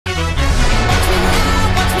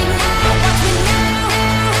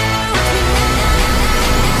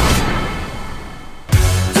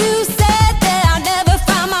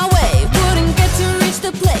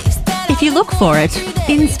for it.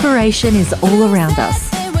 Inspiration is all around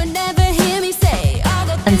us.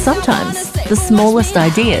 And sometimes the smallest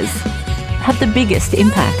ideas have the biggest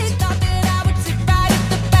impact.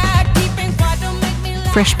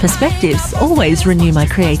 Fresh perspectives always renew my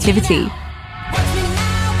creativity.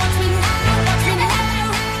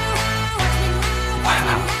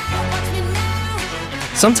 Wow.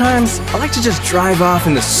 Sometimes I like to just drive off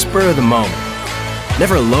in the spur of the moment.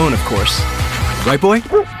 Never alone, of course. Right, boy?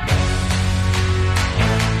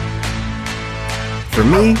 For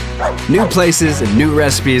me, new places and new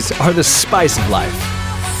recipes are the spice of life.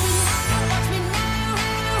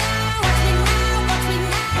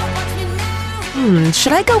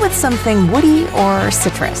 Should I go with something woody or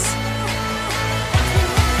citrus?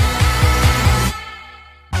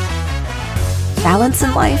 Balance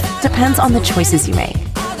in life depends on the choices you make,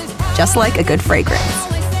 just like a good fragrance.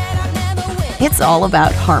 It's all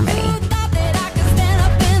about harmony.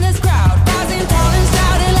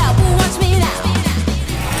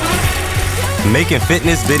 Making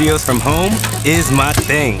fitness videos from home is my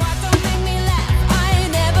thing.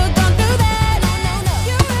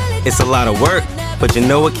 It's a lot of work, but you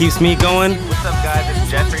know what keeps me going? What's up, guys? It's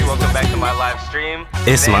Jeffrey. Welcome back to my live stream.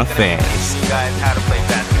 It's my Today, I'm gonna fans. teach you guys how to play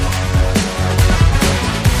basketball.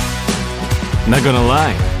 Not gonna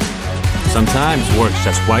lie, sometimes work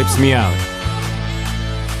just wipes me out.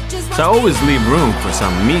 So I always leave room for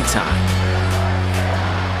some me time.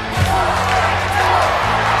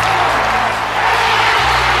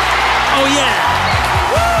 Oh yeah!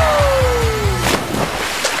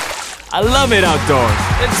 I love it outdoors.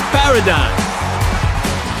 It's paradise.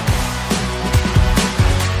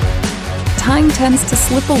 Time tends to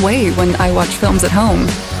slip away when I watch films at home.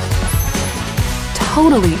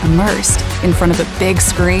 Totally immersed in front of a big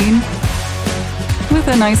screen with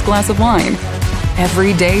a nice glass of wine.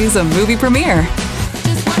 Every day's a movie premiere.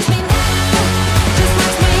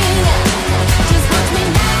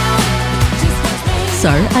 So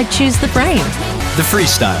I choose the frame. The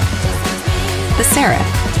freestyle. The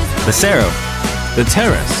serif. The Sero. The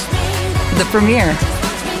terrace. The premiere.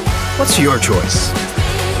 What's your choice?